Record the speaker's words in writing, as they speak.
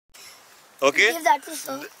Okay.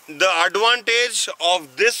 The advantage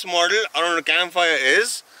of this model around a campfire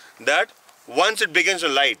is that once it begins to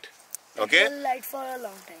light, okay, it will light for a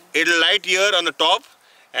long time. It will light here on the top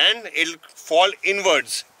and it will fall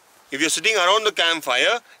inwards. If you're sitting around the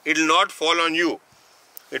campfire, it will not fall on you.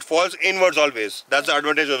 It falls inwards always. That's the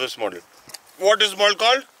advantage of this model. What is this model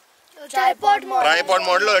called? Tripod model. Tripod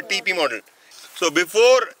model or a TP model. So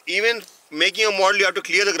before even making a model, you have to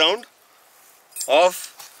clear the ground of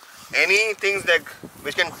any things like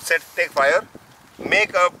which can take fire.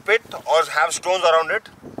 Make a pit or have stones around it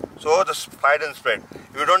so the fire doesn't spread.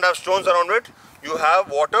 If you don't have stones around it, you have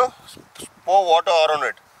water, pour water around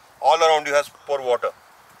it. All around you has pour water.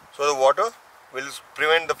 So the water will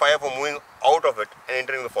prevent the fire from moving out of it and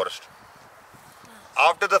entering the forest.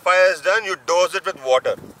 After the fire is done, you dose it with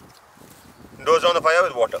water. Dose down the fire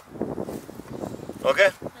with water. Okay?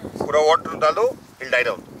 Put a water dal do, it will die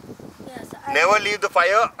down. Never leave the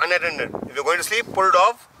fire unattended. If you're going to sleep, pull it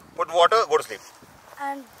off, put water, go to sleep.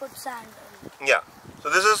 And put sand on it. Yeah. So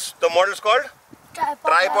this is the model is called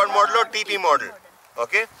tripod model or TP model.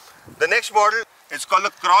 Okay. The next model is called the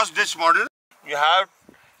cross ditch model. You have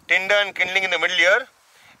tinder and kindling in the middle here,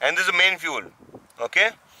 and this is the main fuel. Okay.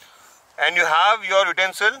 And you have your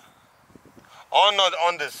utensil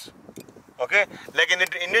on this. Okay. Like in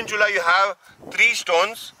the Indian chula, you have 3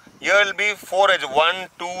 stones. Here will be 4 edges. 1,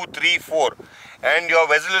 2, 3, 4, and your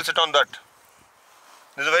vessel will sit on that.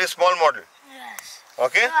 This is a very small model. Yes.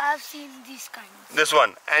 Okay. So I have seen these kinds. This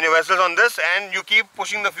one, and your vessel is on this, and you keep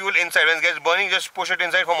pushing the fuel inside. When it gets burning, just push it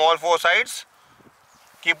inside from all 4 sides.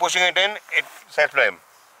 Keep pushing it in, it sets flame.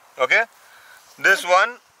 Okay. This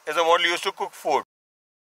one is a model used to cook food.